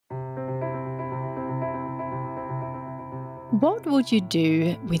What would you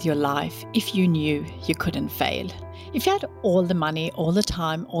do with your life if you knew you couldn't fail? If you had all the money, all the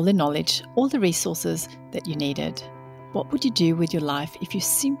time, all the knowledge, all the resources that you needed, what would you do with your life if you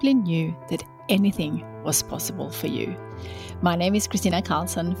simply knew that anything was possible for you? My name is Kristina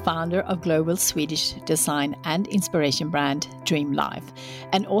Karlsson, founder of global Swedish design and inspiration brand Dream Life,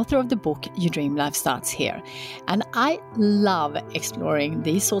 and author of the book Your Dream Life Starts Here. And I love exploring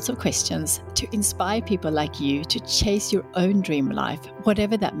these sorts of questions to inspire people like you to chase your own dream life,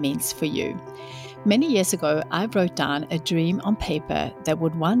 whatever that means for you. Many years ago, I wrote down a dream on paper that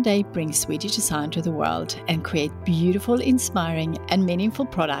would one day bring Swedish design to the world and create beautiful, inspiring, and meaningful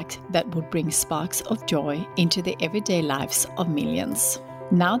products that would bring sparks of joy into the everyday lives of millions.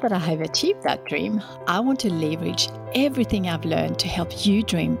 Now that I have achieved that dream, I want to leverage everything I've learned to help you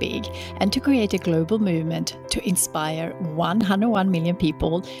dream big and to create a global movement to inspire 101 million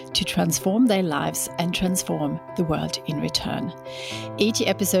people to transform their lives and transform the world in return. Each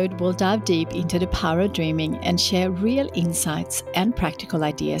episode will dive deep into the power of dreaming and share real insights and practical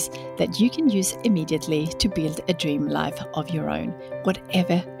ideas that you can use immediately to build a dream life of your own,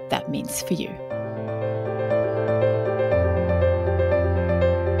 whatever that means for you.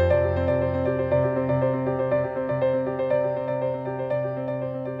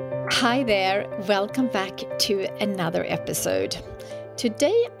 Hi there, welcome back to another episode.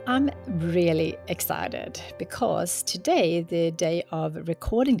 Today I'm really excited because today, the day of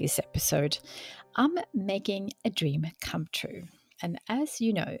recording this episode, I'm making a dream come true. And as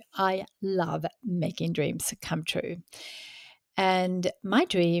you know, I love making dreams come true. And my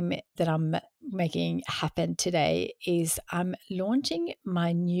dream that I'm making happen today is I'm launching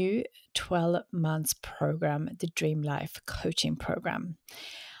my new 12 months program, the Dream Life Coaching Program.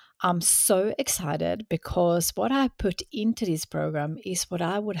 I'm so excited because what I put into this program is what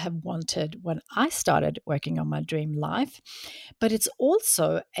I would have wanted when I started working on my dream life. But it's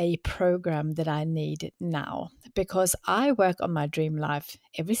also a program that I need now because I work on my dream life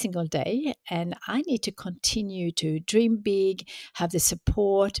every single day and I need to continue to dream big, have the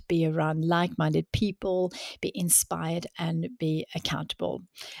support, be around like-minded people, be inspired and be accountable.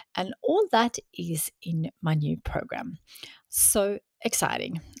 And all that is in my new program. So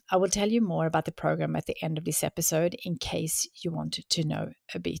exciting. I will tell you more about the program at the end of this episode in case you want to know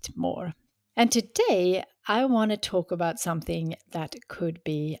a bit more. And today I want to talk about something that could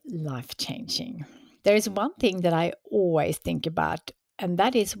be life-changing. There is one thing that I always think about, and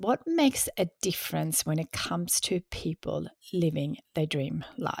that is what makes a difference when it comes to people living their dream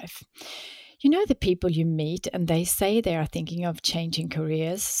life. You know the people you meet and they say they are thinking of changing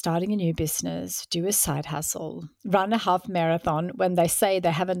careers, starting a new business, do a side hustle, run a half marathon when they say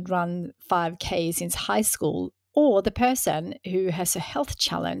they haven't run 5K since high school, or the person who has a health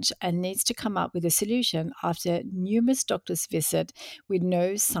challenge and needs to come up with a solution after numerous doctor's visits with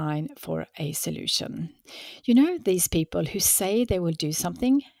no sign for a solution. You know these people who say they will do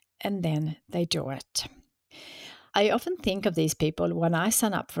something and then they do it. I often think of these people when I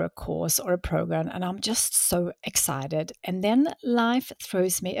sign up for a course or a program and I'm just so excited. And then life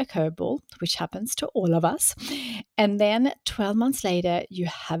throws me a curveball, which happens to all of us. And then 12 months later, you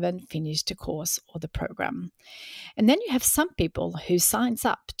haven't finished the course or the program. And then you have some people who signs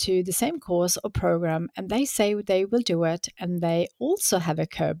up to the same course or program and they say they will do it. And they also have a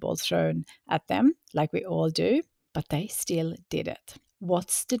curveball thrown at them, like we all do, but they still did it.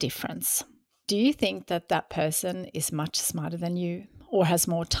 What's the difference? Do you think that that person is much smarter than you or has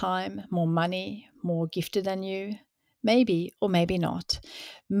more time, more money, more gifted than you? Maybe or maybe not.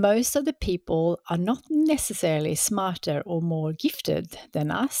 Most of the people are not necessarily smarter or more gifted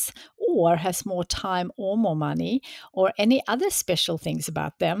than us or has more time or more money or any other special things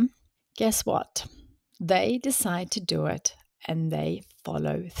about them. Guess what? They decide to do it and they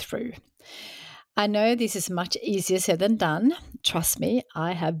follow through. I know this is much easier said than done. Trust me,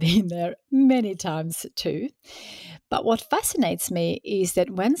 I have been there many times too. But what fascinates me is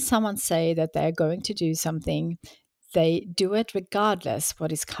that when someone say that they're going to do something, they do it regardless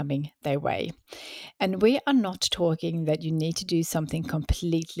what is coming their way. And we are not talking that you need to do something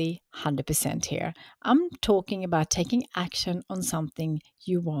completely 100% here. I'm talking about taking action on something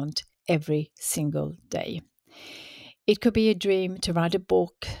you want every single day. It could be a dream to write a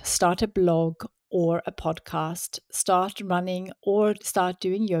book, start a blog, or a podcast, start running or start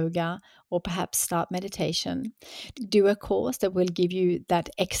doing yoga, or perhaps start meditation. Do a course that will give you that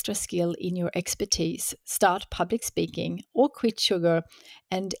extra skill in your expertise, start public speaking, or quit sugar,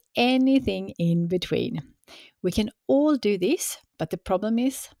 and anything in between. We can all do this, but the problem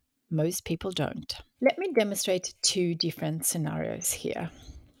is most people don't. Let me demonstrate two different scenarios here.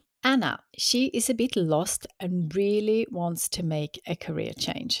 Anna, she is a bit lost and really wants to make a career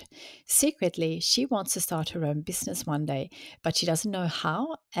change. Secretly, she wants to start her own business one day, but she doesn't know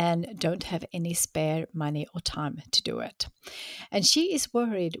how and don't have any spare money or time to do it. And she is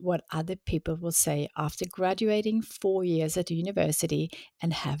worried what other people will say after graduating 4 years at university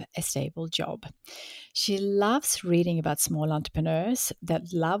and have a stable job. She loves reading about small entrepreneurs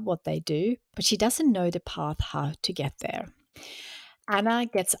that love what they do, but she doesn't know the path how to get there. Anna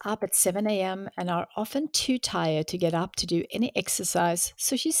gets up at 7 a.m. and are often too tired to get up to do any exercise,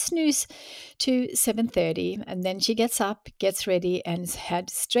 so she snoozes to 7:30 and then she gets up, gets ready and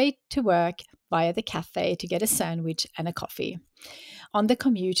heads straight to work via the cafe to get a sandwich and a coffee. On the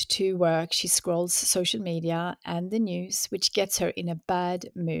commute to work, she scrolls social media and the news, which gets her in a bad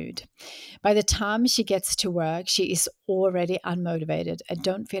mood. By the time she gets to work, she is already unmotivated and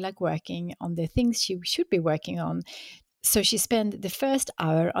don't feel like working on the things she should be working on. So she spends the first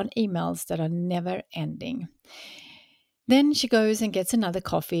hour on emails that are never ending. Then she goes and gets another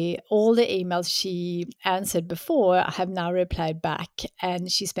coffee. All the emails she answered before have now replied back,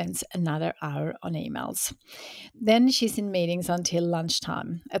 and she spends another hour on emails. Then she's in meetings until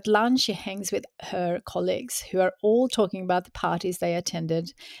lunchtime. At lunch, she hangs with her colleagues who are all talking about the parties they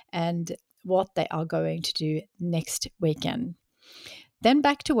attended and what they are going to do next weekend. Then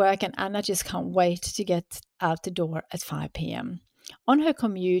back to work, and Anna just can't wait to get out the door at 5 p.m. On her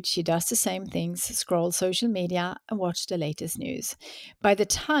commute, she does the same things, scroll social media and watch the latest news. By the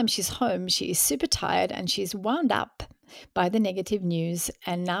time she's home, she is super tired and she's wound up by the negative news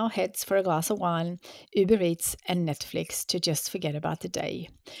and now heads for a glass of wine, Uber Eats and Netflix to just forget about the day.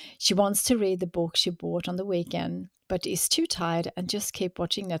 She wants to read the book she bought on the weekend, but is too tired and just keep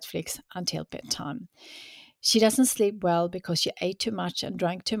watching Netflix until bedtime. She doesn't sleep well because she ate too much and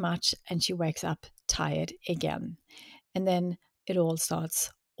drank too much, and she wakes up tired again. And then it all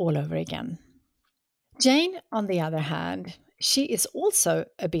starts all over again. Jane, on the other hand, she is also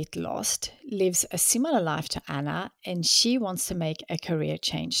a bit lost, lives a similar life to Anna, and she wants to make a career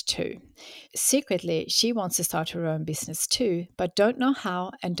change too. Secretly, she wants to start her own business too, but don't know how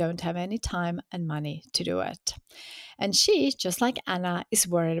and don't have any time and money to do it. And she, just like Anna, is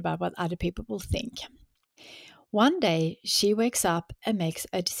worried about what other people will think. One day, she wakes up and makes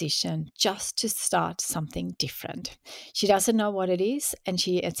a decision just to start something different. She doesn't know what it is, and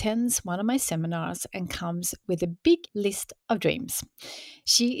she attends one of my seminars and comes with a big list of dreams.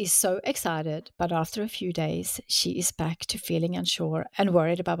 She is so excited, but after a few days, she is back to feeling unsure and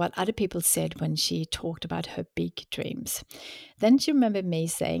worried about what other people said when she talked about her big dreams. Then she remembered me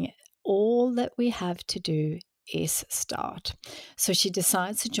saying, all that we have to do is start. So she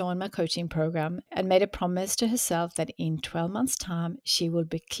decides to join my coaching program and made a promise to herself that in 12 months' time, she will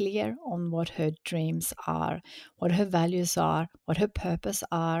be clear on what her dreams are, what her values are, what her purpose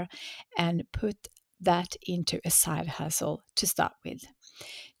are, and put that into a side hustle to start with.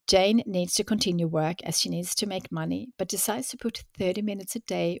 Jane needs to continue work as she needs to make money, but decides to put 30 minutes a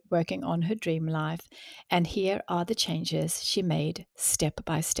day working on her dream life. And here are the changes she made step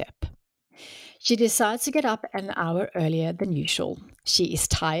by step. She decides to get up an hour earlier than usual. She is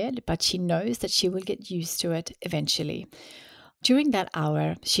tired, but she knows that she will get used to it eventually. During that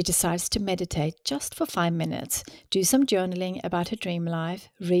hour, she decides to meditate just for 5 minutes, do some journaling about her dream life,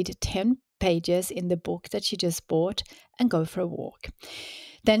 read 10 pages in the book that she just bought, and go for a walk.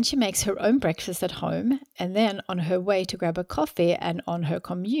 Then she makes her own breakfast at home, and then on her way to grab a coffee and on her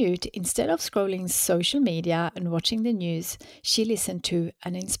commute, instead of scrolling social media and watching the news, she listens to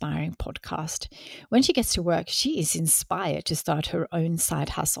an inspiring podcast. When she gets to work, she is inspired to start her own side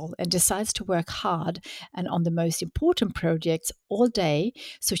hustle and decides to work hard and on the most important projects all day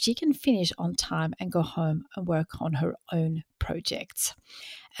so she can finish on time and go home and work on her own projects.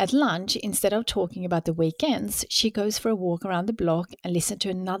 At lunch, instead of talking about the weekends, she goes for a walk around the block and listens to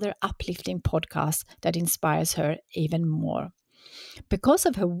another uplifting podcast that inspires her even more. Because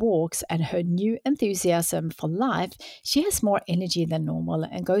of her walks and her new enthusiasm for life, she has more energy than normal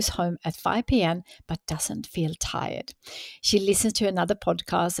and goes home at 5 p.m. but doesn't feel tired. She listens to another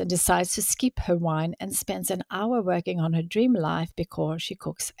podcast and decides to skip her wine and spends an hour working on her dream life because she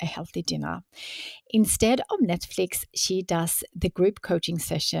cooks a healthy dinner. Instead of Netflix, she does the group coaching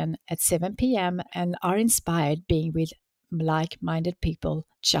session at 7 p.m. and are inspired being with like-minded people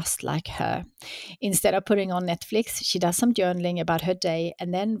just like her. Instead of putting on Netflix, she does some journaling about her day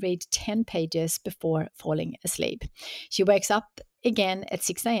and then reads 10 pages before falling asleep. She wakes up again at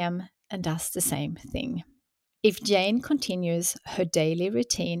 6 a.m. and does the same thing. If Jane continues her daily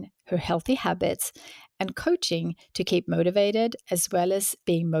routine, her healthy habits, and coaching to keep motivated, as well as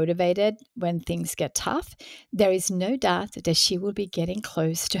being motivated when things get tough, there is no doubt that she will be getting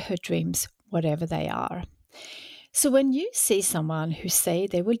close to her dreams, whatever they are. So when you see someone who say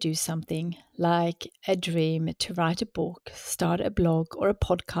they will do something like a dream to write a book, start a blog or a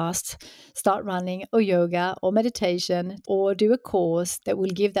podcast, start running or yoga or meditation, or do a course that will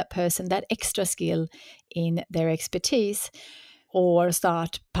give that person that extra skill in their expertise, or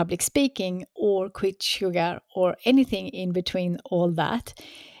start public speaking or quit sugar or anything in between all that,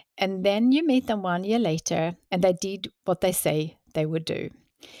 and then you meet them 1 year later and they did what they say they would do.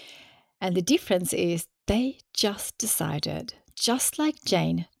 And the difference is they just decided, just like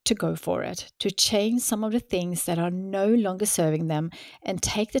Jane, to go for it, to change some of the things that are no longer serving them and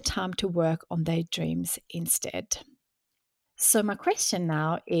take the time to work on their dreams instead. So my question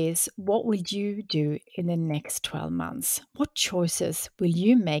now is, what will you do in the next 12 months? What choices will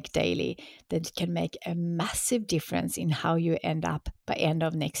you make daily that can make a massive difference in how you end up by end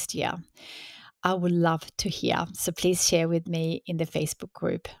of next year? I would love to hear. So please share with me in the Facebook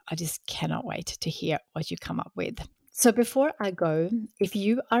group. I just cannot wait to hear what you come up with. So before I go, if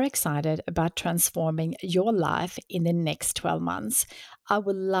you are excited about transforming your life in the next 12 months, I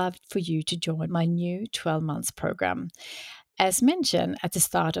would love for you to join my new 12 months program. As mentioned at the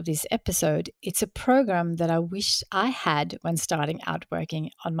start of this episode, it's a program that I wish I had when starting out working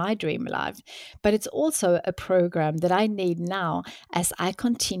on my dream life, but it's also a program that I need now as I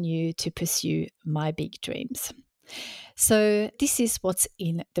continue to pursue my big dreams. So this is what's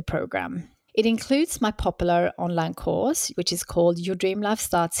in the program. It includes my popular online course, which is called Your Dream Life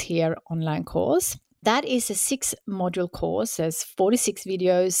Starts Here online course. That is a 6-module course. There's 46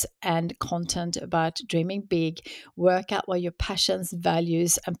 videos and content about dreaming big, work out what your passions,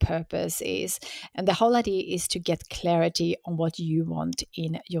 values, and purpose is. And the whole idea is to get clarity on what you want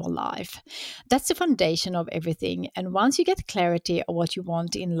in your life. That's the foundation of everything. And once you get clarity on what you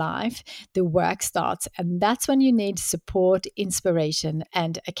want in life, the work starts. And that's when you need support, inspiration,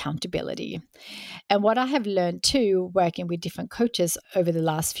 and accountability. And what I have learned too, working with different coaches over the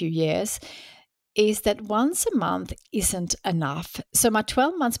last few years, is that once a month isn't enough. So my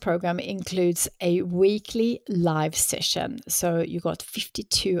 12 months program includes a weekly live session. So you got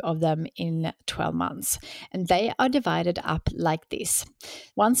 52 of them in 12 months. And they are divided up like this.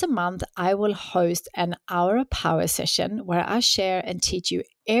 Once a month, I will host an hour power session where I share and teach you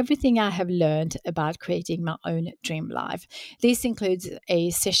everything I have learned about creating my own dream life. This includes a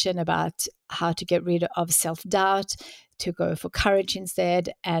session about how to get rid of self-doubt, to go for courage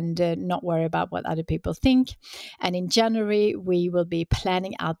instead, and not worry about what other people think. And in January, we will be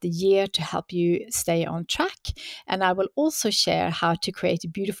planning out the year to help you stay on track. And I will also share how to create a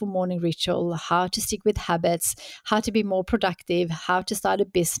beautiful morning ritual, how to stick with habits, how to be more productive, how to start a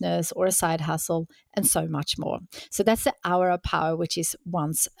business or a side hustle, and so much more. So that's the Hour of Power, which is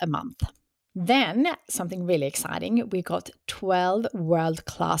once a month. Then, something really exciting, we got 12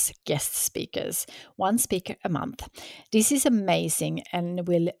 world-class guest speakers, one speaker a month. This is amazing and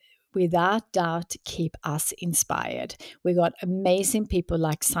will without doubt keep us inspired. We got amazing people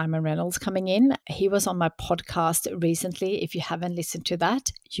like Simon Reynolds coming in. He was on my podcast recently. If you haven't listened to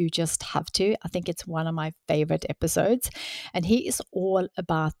that, you just have to. I think it's one of my favorite episodes. And he is all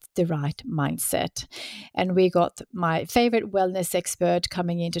about the right mindset. And we got my favorite wellness expert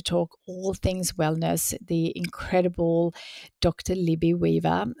coming in to talk all things wellness, the incredible Dr. Libby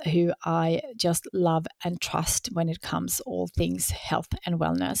Weaver, who I just love and trust when it comes all things health and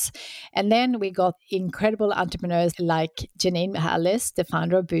wellness. And then we got incredible entrepreneurs like Janine Hallis, the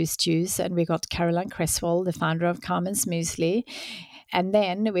founder of Boost Juice, and we got Caroline Cresswell, the founder of Carmen's Muesli. And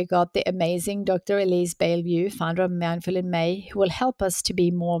then we got the amazing Dr. Elise Bailview, founder of Mindful in May, who will help us to be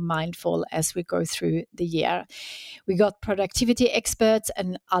more mindful as we go through the year. We got productivity experts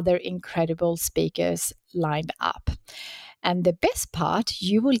and other incredible speakers lined up. And the best part,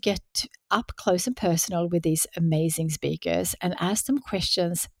 you will get up close and personal with these amazing speakers and ask them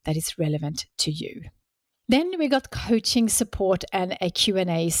questions that is relevant to you. Then we got coaching support and a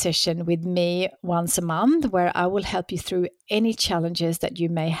Q&A session with me once a month where I will help you through any challenges that you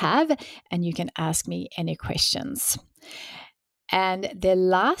may have and you can ask me any questions. And the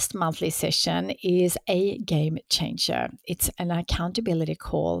last monthly session is a game changer. It's an accountability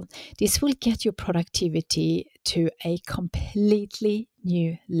call. This will get your productivity to a completely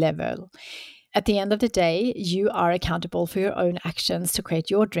new level. At the end of the day, you are accountable for your own actions to create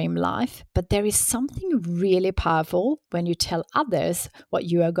your dream life, but there is something really powerful when you tell others what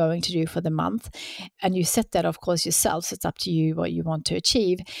you are going to do for the month, and you set that, of course, yourself, so it's up to you what you want to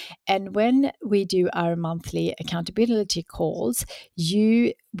achieve. And when we do our monthly accountability calls,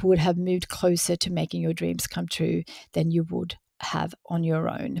 you would have moved closer to making your dreams come true than you would have on your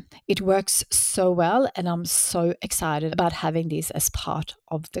own. It works so well, and I'm so excited about having this as part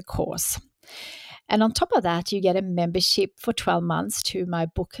of the course. And on top of that, you get a membership for 12 months to my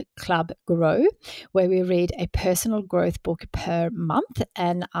book club Grow, where we read a personal growth book per month.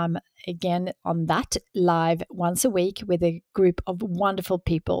 And I'm again on that live once a week with a group of wonderful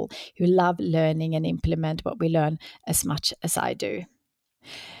people who love learning and implement what we learn as much as I do.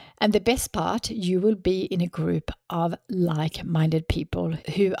 And the best part, you will be in a group of like-minded people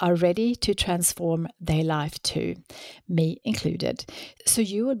who are ready to transform their life too, me included. So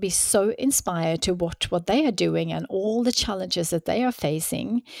you will be so inspired to watch what they are doing and all the challenges that they are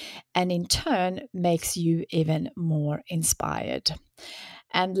facing, and in turn makes you even more inspired.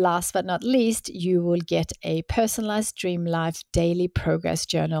 And last but not least, you will get a personalized Dream Life daily progress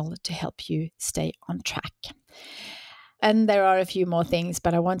journal to help you stay on track. And there are a few more things,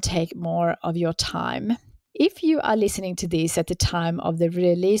 but I won't take more of your time. If you are listening to this at the time of the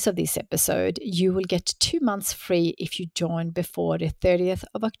release of this episode, you will get 2 months free if you join before the 30th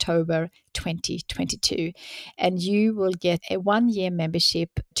of October 2022. And you will get a 1-year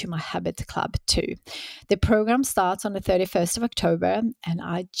membership to my Habit Club too. The program starts on the 31st of October, and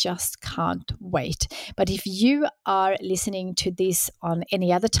I just can't wait. But if you are listening to this on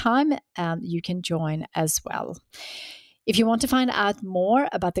any other time, you can join as well. If you want to find out more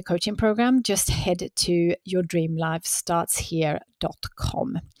about the coaching program, just head to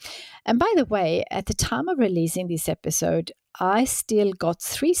yourdreamlifestartshere.com. And by the way, at the time of releasing this episode, I still got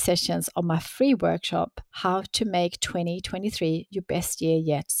 3 sessions of my free workshop, How to Make 2023 Your Best Year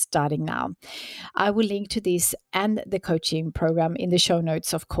Yet, starting now. I will link to this and the coaching program in the show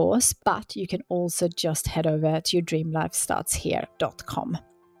notes, of course, but you can also just head over to yourdreamlifestartshere.com.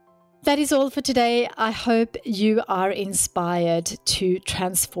 That is all for today. I hope you are inspired to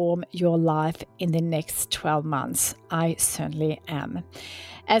transform your life in the next 12 months. I certainly am.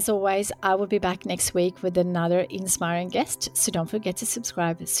 As always, I will be back next week with another inspiring guest, so don't forget to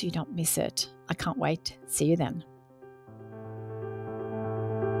subscribe so you don't miss it. I can't wait. See you then.